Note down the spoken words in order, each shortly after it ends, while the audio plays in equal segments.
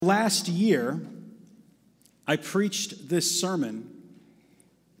Last year, I preached this sermon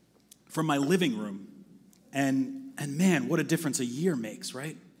from my living room, and man, what a difference a year makes,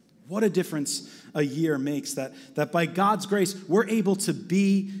 right? What a difference a year makes that by God's grace, we're able to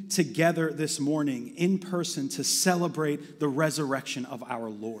be together this morning in person to celebrate the resurrection of our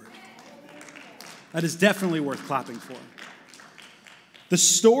Lord. That is definitely worth clapping for. The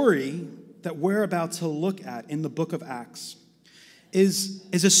story that we're about to look at in the book of Acts is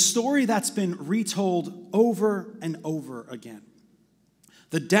a story that's been retold over and over again.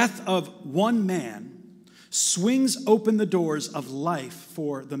 The death of one man swings open the doors of life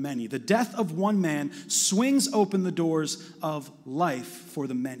for the many. The death of one man swings open the doors of life for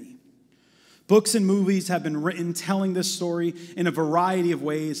the many. Books and movies have been written telling this story in a variety of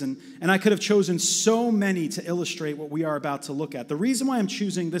ways, and I could have chosen so many to illustrate what we are about to look at. The reason why I'm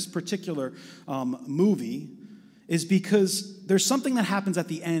choosing this particular movie is because there's something that happens at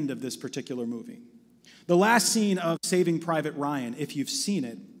the end of this particular movie. The last scene of Saving Private Ryan, if you've seen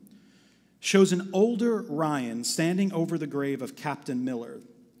it, shows an older Ryan standing over the grave of Captain Miller,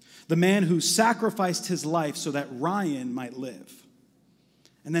 the man who sacrificed his life so that Ryan might live.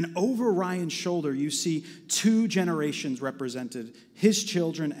 And then over Ryan's shoulder, you see two generations represented, his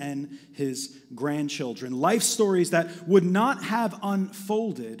children and his grandchildren. Life stories that would not have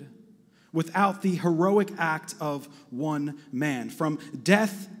unfolded without the heroic act of one man. From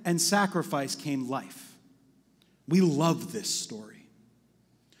death and sacrifice came life. We love this story.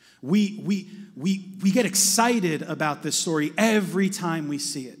 We get excited about this story every time we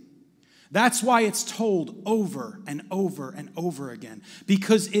see it. That's why it's told over and over and over again,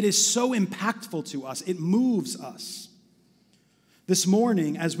 because it is so impactful to us. It moves us. This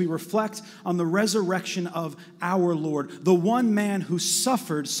morning, as we reflect on the resurrection of our Lord, the one man who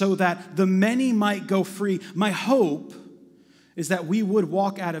suffered so that the many might go free, my hope is that we would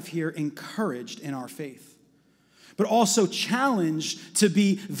walk out of here encouraged in our faith, but also challenged to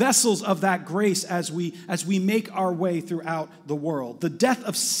be vessels of that grace as we make our way throughout the world. The death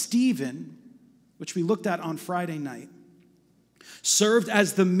of Stephen, which we looked at on Friday night, served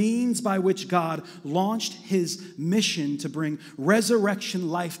as the means by which God launched his mission to bring resurrection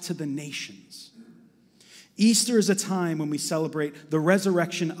life to the nations. Easter is a time when we celebrate the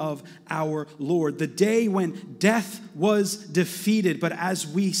resurrection of our Lord, the day when death was defeated. But as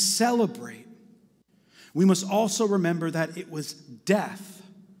we celebrate, we must also remember that it was death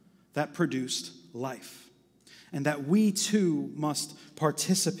that produced life, and that we too must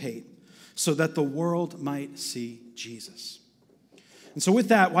participate so that the world might see Jesus. And so with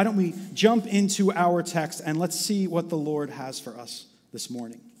that, why don't we jump into our text and let's see what the Lord has for us this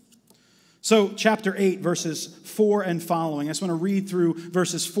morning. So chapter 8, verses 4 and following. I just want to read through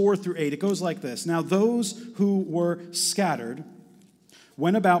verses 4 through 8. It goes like this. Now those who were scattered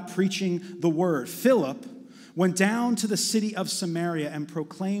went about preaching the word. Philip went down to the city of Samaria and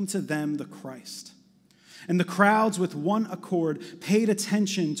proclaimed to them the Christ. And the crowds with one accord paid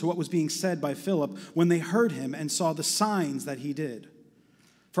attention to what was being said by Philip when they heard him and saw the signs that he did.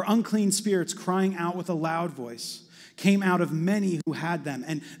 For unclean spirits, crying out with a loud voice, came out of many who had them,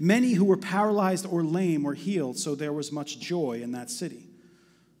 and many who were paralyzed or lame were healed, so there was much joy in that city.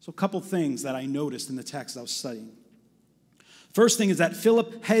 So a couple things that I noticed in the text I was studying. First thing is that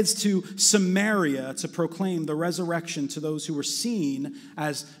Philip heads to Samaria to proclaim the resurrection to those who were seen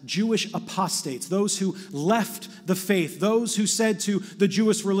as Jewish apostates, those who left the faith, those who said to the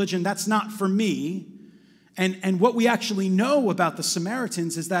Jewish religion, that's not for me. And what we actually know about the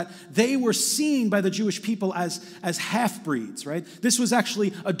Samaritans is that they were seen by the Jewish people as half-breeds, right? This was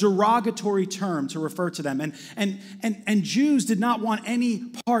actually a derogatory term to refer to them. And Jews did not want any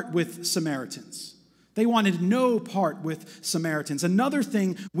part with Samaritans. They wanted no part with Samaritans. Another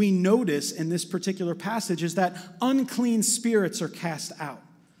thing we notice in this particular passage is that unclean spirits are cast out,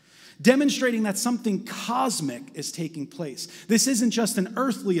 demonstrating that something cosmic is taking place. This isn't just an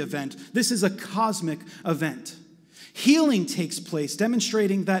earthly event. This is a cosmic event. Healing takes place,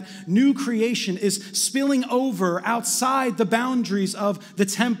 demonstrating that new creation is spilling over outside the boundaries of the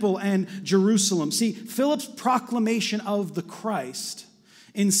temple and Jerusalem. See, Philip's proclamation of the Christ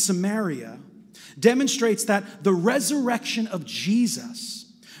in Samaria demonstrates that the resurrection of Jesus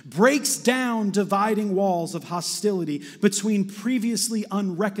breaks down dividing walls of hostility between previously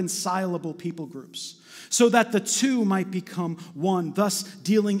unreconcilable people groups, so that the two might become one, thus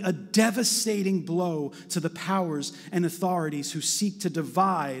dealing a devastating blow to the powers and authorities who seek to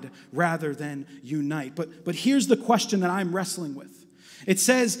divide rather than unite. But here's the question that I'm wrestling with. It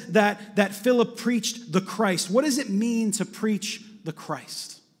says that Philip preached the Christ. What does it mean to preach the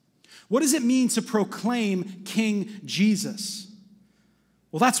Christ? What does it mean to proclaim King Jesus?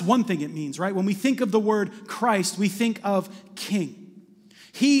 Well, that's one thing it means, right? When we think of the word Christ, we think of king.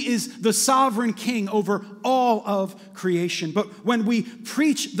 He is the sovereign king over all of creation. But when we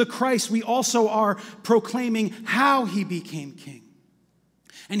preach the Christ, we also are proclaiming how he became king.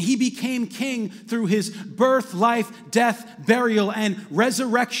 And he became king through his birth, life, death, burial, and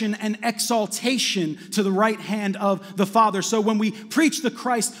resurrection and exaltation to the right hand of the Father. So when we preach the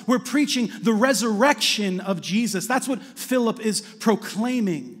Christ, we're preaching the resurrection of Jesus. That's what Philip is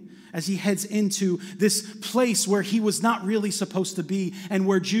proclaiming as he heads into this place where he was not really supposed to be, and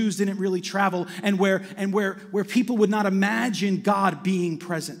where Jews didn't really travel, and where people would not imagine God being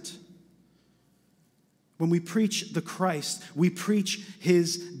present. When we preach the Christ, we preach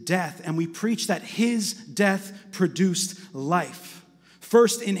his death, and we preach that his death produced life.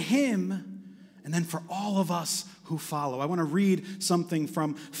 First in him, and then for all of us who follow. I want to read something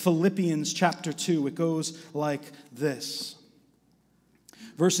from Philippians chapter 2. It goes like this.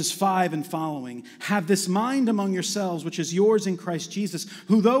 Verses 5 and following. Have this mind among yourselves, which is yours in Christ Jesus,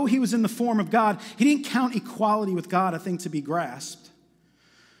 who though he was in the form of God, he didn't count equality with God a thing to be grasped,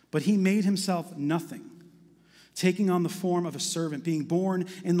 but he made himself nothing, taking on the form of a servant, being born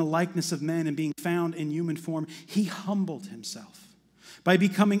in the likeness of men and being found in human form, he humbled himself by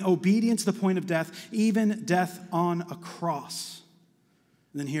becoming obedient to the point of death, even death on a cross.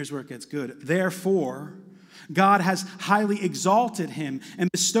 And then here's where it gets good. Therefore, God has highly exalted him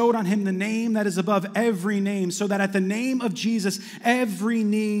and bestowed on him the name that is above every name, so that at the name of Jesus, every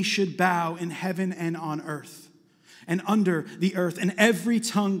knee should bow in heaven and on earth and under the earth, and every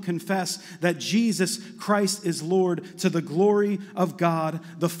tongue confess that Jesus Christ is Lord, to the glory of God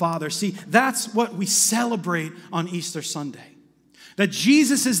the Father. See, that's what we celebrate on Easter Sunday. That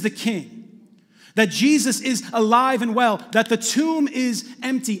Jesus is the King. That Jesus is alive and well. That the tomb is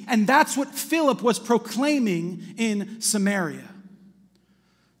empty. And that's what Philip was proclaiming in Samaria.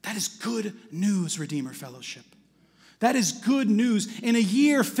 That is good news, Redeemer Fellowship. That is good news in a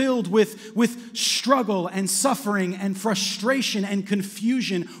year filled with struggle and suffering and frustration and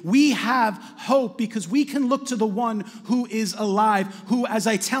confusion. We have hope because we can look to the one who is alive, who, as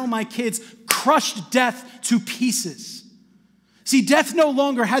I tell my kids, crushed death to pieces. See, death no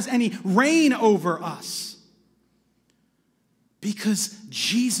longer has any reign over us because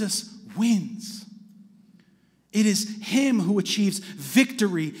Jesus wins. It is him who achieves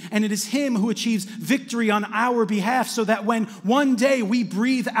victory, and it is him who achieves victory on our behalf, so that when one day we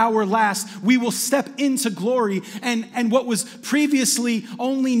breathe our last, we will step into glory, and what was previously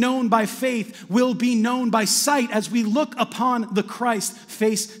only known by faith will be known by sight as we look upon the Christ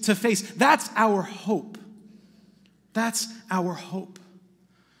face to face. That's our hope. That's our hope.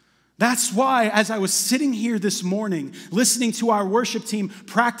 That's why, as I was sitting here this morning, listening to our worship team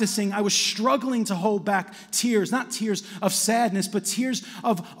practicing, I was struggling to hold back tears, not tears of sadness, but tears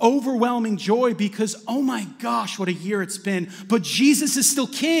of overwhelming joy because, oh my gosh, what a year it's been. But Jesus is still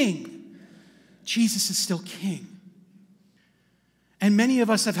King. Jesus is still King. And many of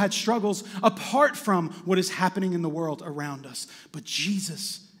us have had struggles apart from what is happening in the world around us. But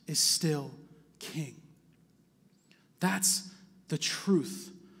Jesus is still King. That's the truth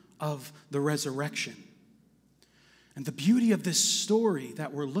of the resurrection. And the beauty of this story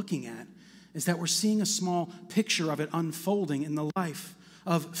that we're looking at is that we're seeing a small picture of it unfolding in the life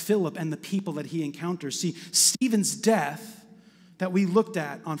of Philip and the people that he encounters. See, Stephen's death that we looked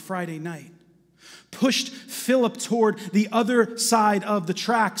at on Friday night pushed Philip toward the other side of the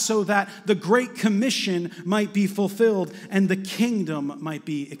track so that the Great Commission might be fulfilled and the kingdom might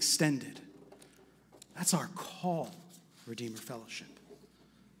be extended. That's our call, Redeemer Fellowship.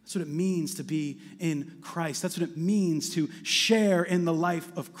 That's what it means to be in Christ. That's what it means to share in the life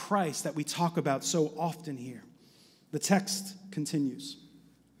of Christ that we talk about so often here. The text continues.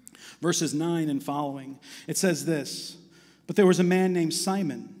 Verses 9 and following. It says this, "But there was a man named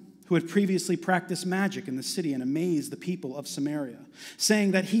Simon who had previously practiced magic in the city and amazed the people of Samaria,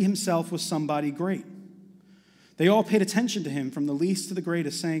 saying that he himself was somebody great. They all paid attention to him from the least to the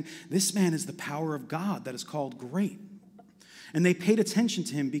greatest, saying, 'This man is the power of God that is called great.' And they paid attention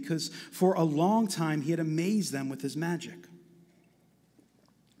to him because for a long time he had amazed them with his magic.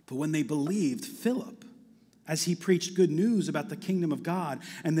 But when they believed Philip, as he preached good news about the kingdom of God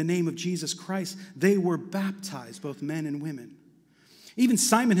and the name of Jesus Christ, they were baptized, both men and women. Even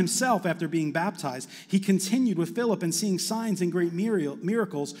Simon himself, after being baptized, he continued with Philip, and seeing signs and great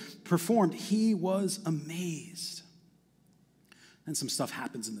miracles performed, he was amazed." And some stuff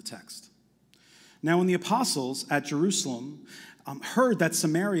happens in the text. Now, when the apostles at Jerusalem heard that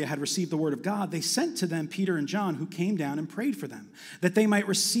Samaria had received the word of God, they sent to them Peter and John, who came down and prayed for them, that they might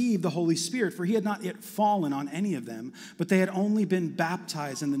receive the Holy Spirit, for he had not yet fallen on any of them, but they had only been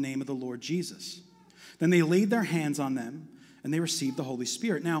baptized in the name of the Lord Jesus. Then they laid their hands on them, and they received the Holy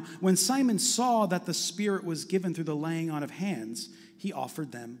Spirit. Now, when Simon saw that the Spirit was given through the laying on of hands, he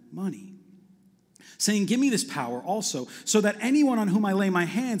offered them money, saying, "Give me this power also, so that anyone on whom I lay my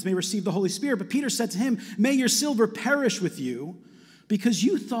hands may receive the Holy Spirit." But Peter said to him, "May your silver perish with you, because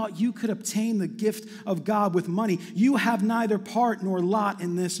you thought you could obtain the gift of God with money. You have neither part nor lot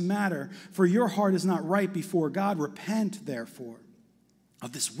in this matter, for your heart is not right before God. Repent, therefore,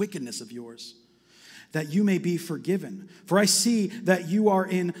 of this wickedness of yours, that you may be forgiven. For I see that you are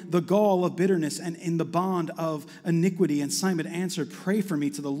in the gall of bitterness and in the bond of iniquity." And Simon answered, "Pray for me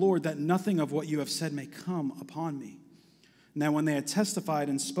to the Lord, that nothing of what you have said may come upon me." Now when they had testified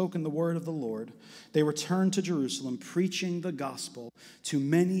and spoken the word of the Lord, they returned to Jerusalem, preaching the gospel to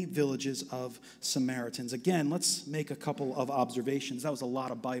many villages of Samaritans. Again, let's make a couple of observations. That was a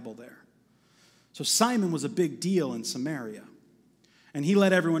lot of Bible there. So Simon was a big deal in Samaria. And he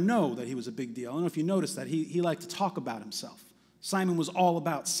let everyone know that he was a big deal. I don't know if you noticed that. He liked to talk about himself. Simon was all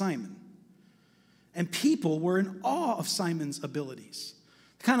about Simon. And people were in awe of Simon's abilities.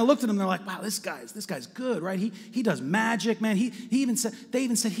 They kind of looked at him and they're like, "Wow, this guy's good, right? He does magic, man. They even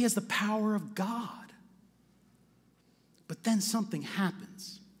said he has the power of God." But then something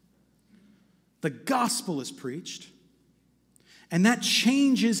happens. The gospel is preached, and that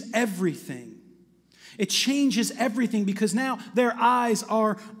changes everything. It changes everything, because now their eyes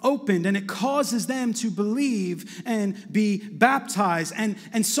are opened, and it causes them to believe and be baptized.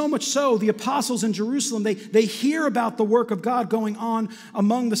 And so much so, the apostles in Jerusalem, they hear about the work of God going on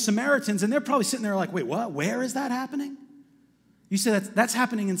among the Samaritans, and they're probably sitting there like, "Wait, what? Where is that happening? You say that's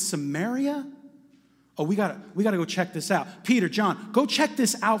happening in Samaria? Oh, we gotta go check this out. Peter, John, go check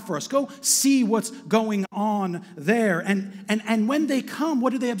this out for us. Go see what's going on there." And when they come,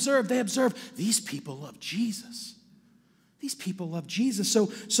 what do they observe? They observe these people love Jesus. These people love Jesus.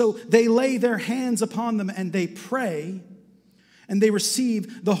 So they lay their hands upon them and they pray and they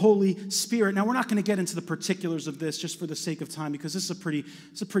receive the Holy Spirit. Now, we're not going to get into the particulars of this just for the sake of time, because this is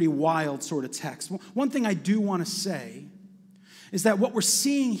a pretty wild sort of text. One thing I do want to say is that what we're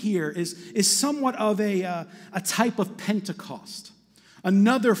seeing here is somewhat of a type of Pentecost,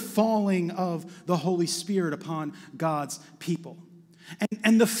 another falling of the Holy Spirit upon God's people.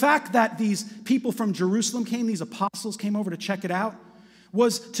 And the fact that these people from Jerusalem came, these apostles came over to check it out,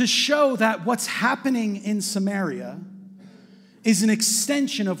 was to show that what's happening in Samaria is an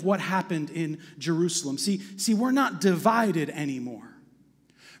extension of what happened in Jerusalem. See, we're not divided anymore.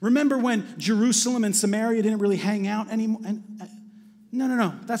 Remember when Jerusalem and Samaria didn't really hang out anymore?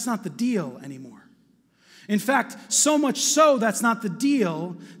 No, that's not the deal anymore. In fact, so much so that's not the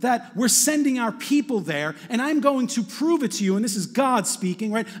deal that we're sending our people there, and I'm going to prove it to you, and this is God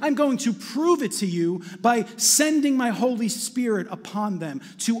speaking, right? I'm going to prove it to you by sending my Holy Spirit upon them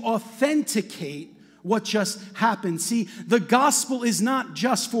to authenticate what just happened. See, the gospel is not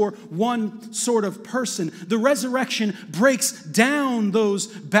just for one sort of person. The resurrection breaks down those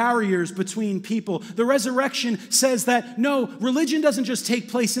barriers between people. The resurrection says that, no, religion doesn't just take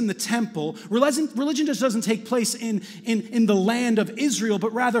place in the temple. Religion just doesn't take place in the land of Israel,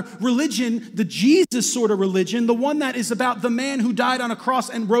 but rather religion, the Jesus sort of religion, the one that is about the man who died on a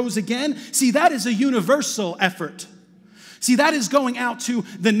cross and rose again. See, that is a universal effort. See, that is going out to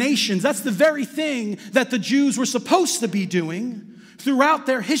the nations. That's the very thing that the Jews were supposed to be doing throughout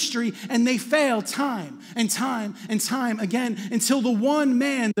their history, and they failed time and time and time again until the one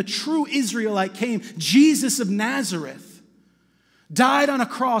man, the true Israelite, came, Jesus of Nazareth, died on a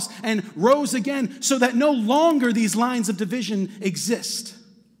cross and rose again so that no longer these lines of division exist.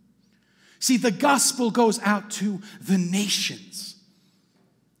 See, the gospel goes out to the nations.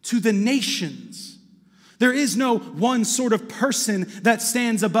 To the nations. There is no one sort of person that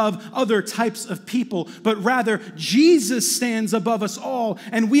stands above other types of people, but rather Jesus stands above us all,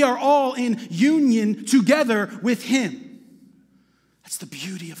 and we are all in union together with him. That's the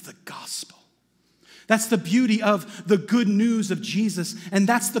beauty of the gospel. That's the beauty of the good news of Jesus, and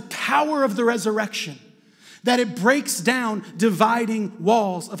that's the power of the resurrection, that it breaks down dividing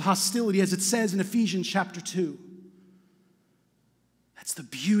walls of hostility, as it says in Ephesians chapter 2. That's the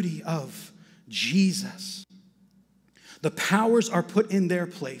beauty of Jesus. The powers are put in their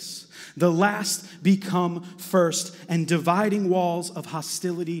place. The last become first, and dividing walls of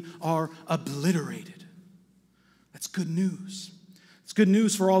hostility are obliterated. That's good news. It's good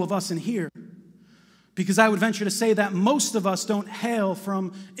news for all of us in here. Because I would venture to say that most of us don't hail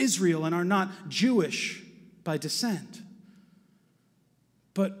from Israel and are not Jewish by descent.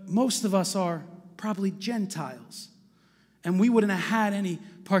 But most of us are probably Gentiles. And we wouldn't have had any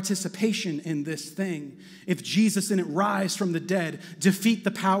participation in this thing if Jesus didn't rise from the dead, defeat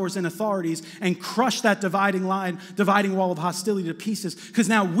the powers and authorities, and crush that dividing wall of hostility to pieces. Because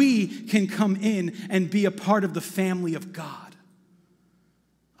now we can come in and be a part of the family of God.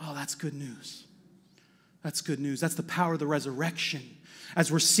 Oh, that's good news. That's good news. That's the power of the resurrection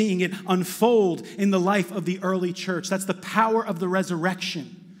as we're seeing it unfold in the life of the early church. That's the power of the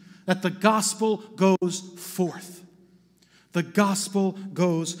resurrection, that the gospel goes forth. The gospel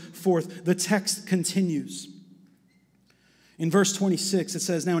goes forth. The text continues. In verse 26, it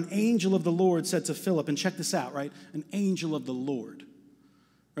says, "Now an angel of the Lord said to Philip," and check this out, right? An angel of the Lord.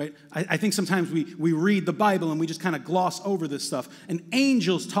 Right? I think sometimes we read the Bible and we just kind of gloss over this stuff. An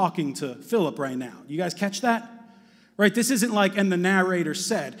angel's talking to Philip right now. You guys catch that? Right? This isn't like, and the narrator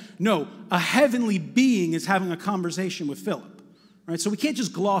said. No, a heavenly being is having a conversation with Philip. Right? So we can't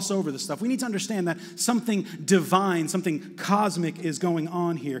just gloss over this stuff. We need to understand that something divine, something cosmic is going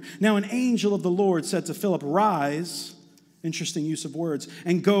on here. Now an angel of the Lord said to Philip, "Rise," interesting use of words,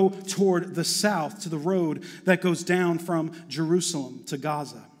 "and go toward the south to the road that goes down from Jerusalem to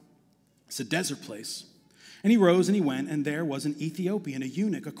Gaza." It's a desert place. And he rose and he went, and there was an Ethiopian, a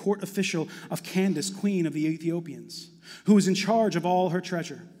eunuch, a court official of Candace, queen of the Ethiopians, who was in charge of all her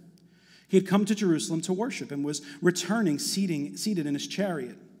treasure. He had come to Jerusalem to worship and was returning seated in his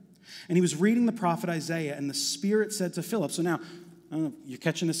chariot. And he was reading the prophet Isaiah, and the Spirit said to Philip, so now, I don't know, you're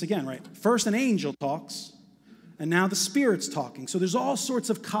catching this again, right? First an angel talks, and now the Spirit's talking. So there's all sorts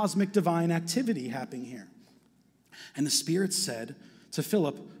of cosmic divine activity happening here. And the Spirit said to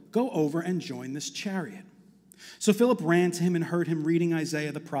Philip, "Go over and join this chariot." So Philip ran to him and heard him reading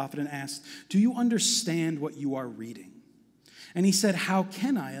Isaiah the prophet and asked, "Do you understand what you are reading?" And he said, "How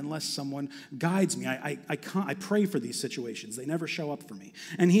can I unless someone guides me? I can't. I pray for these situations. They never show up for me."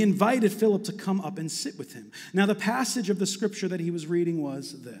 And he invited Philip to come up and sit with him. Now the passage of the scripture that he was reading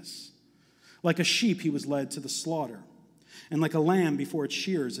was this: "Like a sheep he was led to the slaughter, and like a lamb before its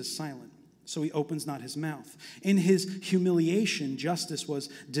shearers is silent, so he opens not his mouth. In his humiliation, justice was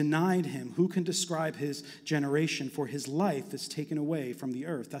denied him. Who can describe his generation? For his life is taken away from the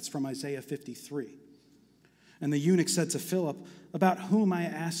earth." That's from Isaiah 53. And the eunuch said to Philip, "About whom, I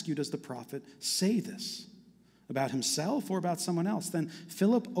ask you, does the prophet say this? About himself or about someone else?" Then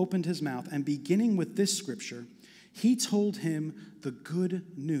Philip opened his mouth, and beginning with this scripture, he told him the good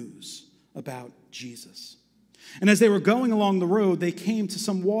news about Jesus. And as they were going along the road, they came to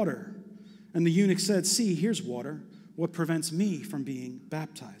some water. And the eunuch said, "See, here's water. What prevents me from being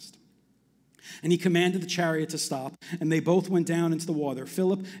baptized?" And he commanded the chariot to stop, and they both went down into the water,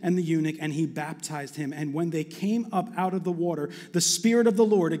 Philip and the eunuch, and he baptized him. And when they came up out of the water, the Spirit of the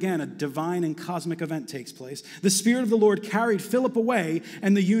Lord, again, a divine and cosmic event takes place, the Spirit of the Lord carried Philip away,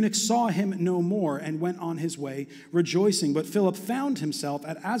 and the eunuch saw him no more and went on his way rejoicing. But Philip found himself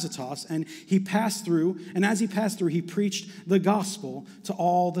at Azotus, and he passed through, and as he passed through, he preached the gospel to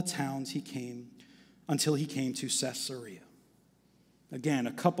all the towns he came, until he came to Caesarea. Again,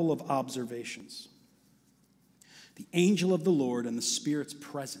 a couple of observations. The angel of the Lord and the Spirit's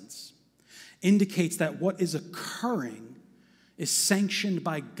presence indicates that what is occurring is sanctioned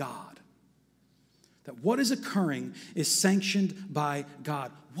by God. That what is occurring is sanctioned by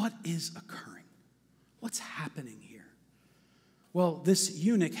God. What is occurring? What's happening here? Well, this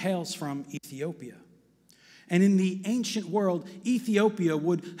eunuch hails from Ethiopia. And in the ancient world, Ethiopia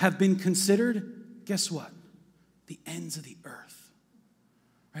would have been considered, guess what? The ends of the earth.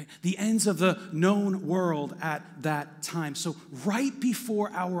 Right? The ends of the known world at that time. So right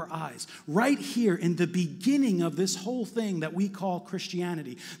before our eyes, right here in the beginning of this whole thing that we call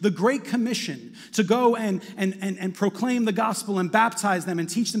Christianity, the Great Commission to go and proclaim the gospel and baptize them and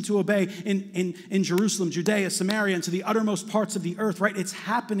teach them to obey in Jerusalem, Judea, Samaria, and to the uttermost parts of the earth, right? It's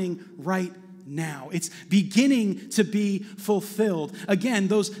happening right now. It's beginning to be fulfilled. Again,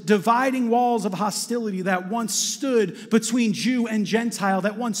 those dividing walls of hostility that once stood between Jew and Gentile,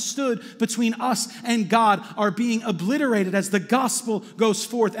 that once stood between us and God, are being obliterated as the gospel goes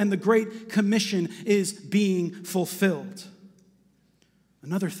forth and the Great Commission is being fulfilled.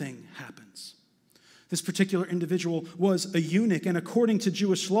 Another thing happens. This particular individual was a eunuch, and according to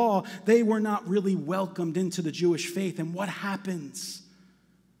Jewish law, they were not really welcomed into the Jewish faith. And what happens?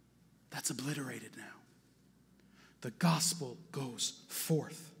 That's obliterated now. The gospel goes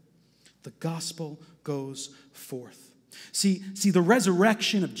forth. The gospel goes forth. See, the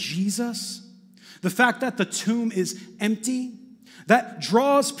resurrection of Jesus, the fact that the tomb is empty, that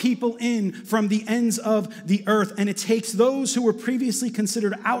draws people in from the ends of the earth, and it takes those who were previously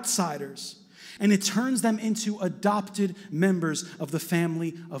considered outsiders, and it turns them into adopted members of the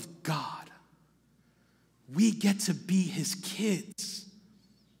family of God. We get to be his kids.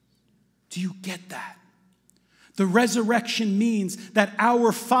 Do you get that? The resurrection means that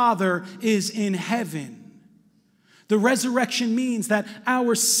our Father is in heaven. The resurrection means that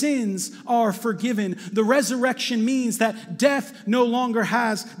our sins are forgiven. The resurrection means that death no longer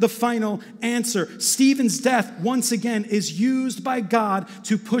has the final answer. Stephen's death, once again, is used by God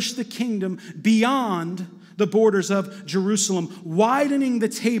to push the kingdom beyond the borders of Jerusalem, widening the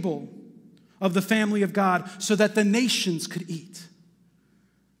table of the family of God so that the nations could eat.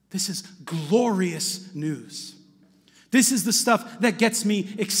 This is glorious news. This is the stuff that gets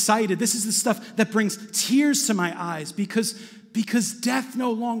me excited. This is the stuff that brings tears to my eyes because death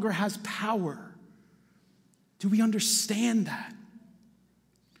no longer has power. Do we understand that?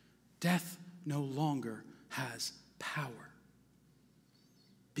 Death no longer has power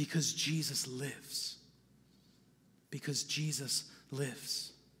because Jesus lives. Because Jesus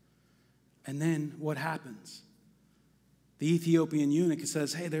lives. And then what happens? The Ethiopian eunuch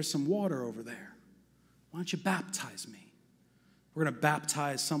says, hey, there's some water over there. Why don't you baptize me? We're going to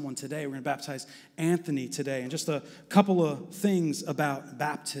baptize someone today. We're going to baptize Anthony today. And just a couple of things about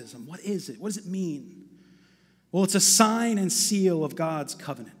baptism. What is it? What does it mean? Well, it's a sign and seal of God's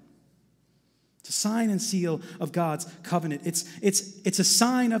covenant. It's a sign and seal of God's covenant. It's a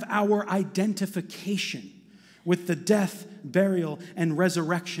sign of our identification with the death, burial, and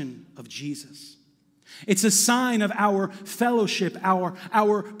resurrection of Jesus. It's a sign of our fellowship,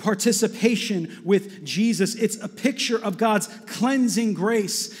 our participation with Jesus. It's a picture of God's cleansing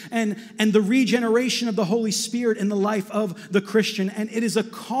grace and the regeneration of the Holy Spirit in the life of the Christian. And it is a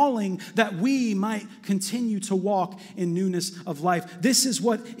calling that we might continue to walk in newness of life. This is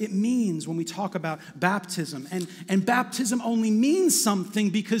what it means when we talk about baptism. And baptism only means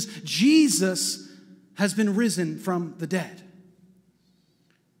something because Jesus has been risen from the dead.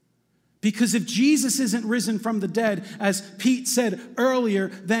 Because if Jesus isn't risen from the dead, as Pete said earlier,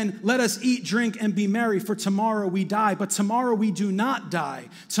 then let us eat, drink, and be merry, for tomorrow we die. But tomorrow we do not die.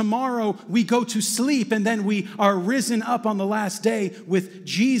 Tomorrow we go to sleep, and then we are risen up on the last day with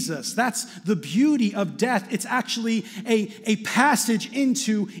Jesus. That's the beauty of death. It's actually a passage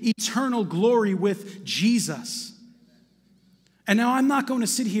into eternal glory with Jesus. And now I'm not going to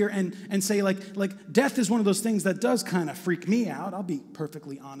sit here and say like death is one of those things that does kind of freak me out. I'll be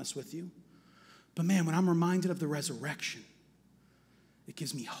perfectly honest with you. But man, when I'm reminded of the resurrection, it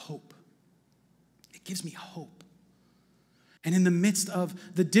gives me hope. It gives me hope. And in the midst of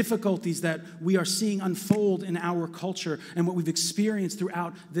the difficulties that we are seeing unfold in our culture and what we've experienced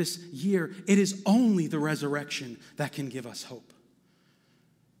throughout this year, it is only the resurrection that can give us hope.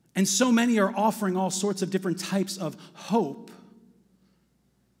 And so many are offering all sorts of different types of hope,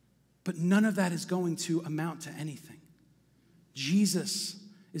 but none of that is going to amount to anything. Jesus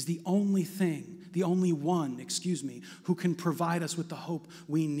is the only one, who can provide us with the hope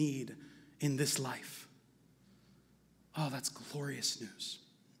we need in this life. Oh, that's glorious news.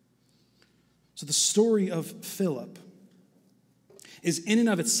 So the story of Philip is in and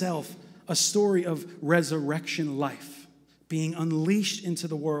of itself a story of resurrection life being unleashed into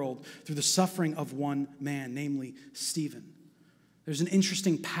the world through the suffering of one man, namely Stephen. There's an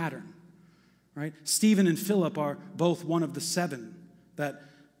interesting pattern, right? Stephen and Philip are both one of the 7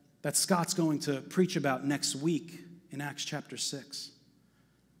 that Scott's going to preach about next week in Acts chapter 6.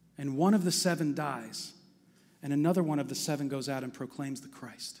 And one of the 7 dies, and another one of the 7 goes out and proclaims the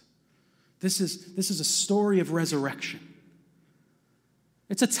Christ. This is a story of resurrection.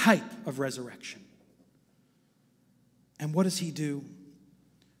 It's a type of resurrection. And what does he do?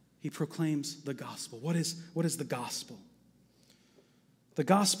 He proclaims the gospel. What is the gospel? The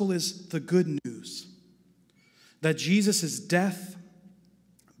gospel is the good news that Jesus' death,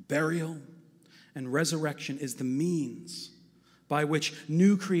 burial, and resurrection is the means by which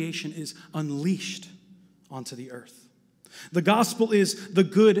new creation is unleashed onto the earth. The gospel is the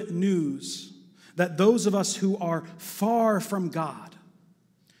good news that those of us who are far from God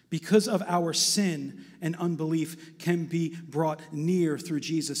because of our sin and unbelief can be brought near through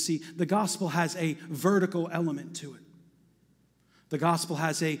Jesus. See, the gospel has a vertical element to it. The gospel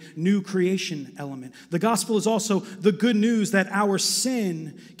has a new creation element. The gospel is also the good news that our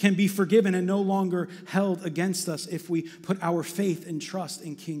sin can be forgiven and no longer held against us if we put our faith and trust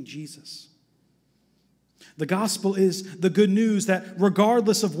in King Jesus. The gospel is the good news that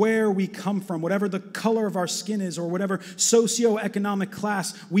regardless of where we come from, whatever the color of our skin is, or whatever socioeconomic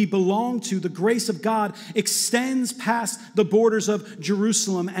class we belong to, the grace of God extends past the borders of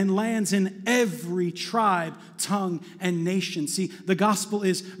Jerusalem and lands in every tribe, tongue, and nation. See, the gospel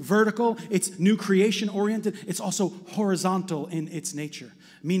is vertical, it's new creation oriented, it's also horizontal in its nature.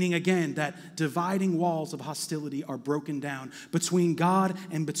 Meaning, again, that dividing walls of hostility are broken down between God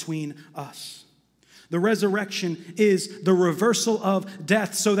and between us. The resurrection is the reversal of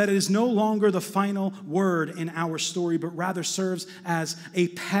death so that it is no longer the final word in our story, but rather serves as a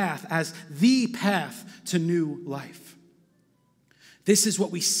path, as the path to new life. This is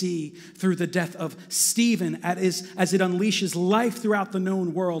what we see through the death of Stephen as it unleashes life throughout the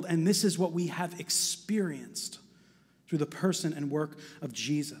known world, and this is what we have experienced through the person and work of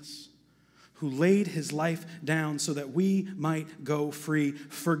Jesus, who laid his life down so that we might go free,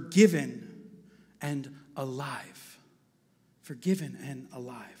 forgiven and alive. Forgiven and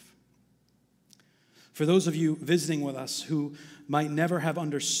alive. For those of you visiting with us who might never have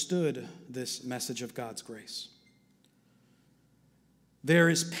understood this message of God's grace, there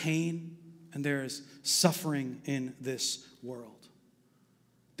is pain and there is suffering in this world.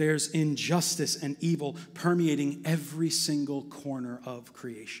 There's injustice and evil permeating every single corner of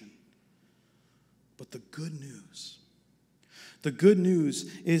creation. But the good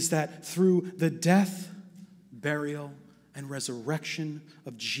news is that through the death, burial, and resurrection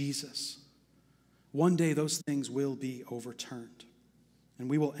of Jesus, one day those things will be overturned, and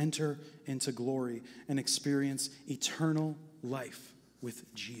we will enter into glory and experience eternal life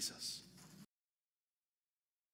with Jesus.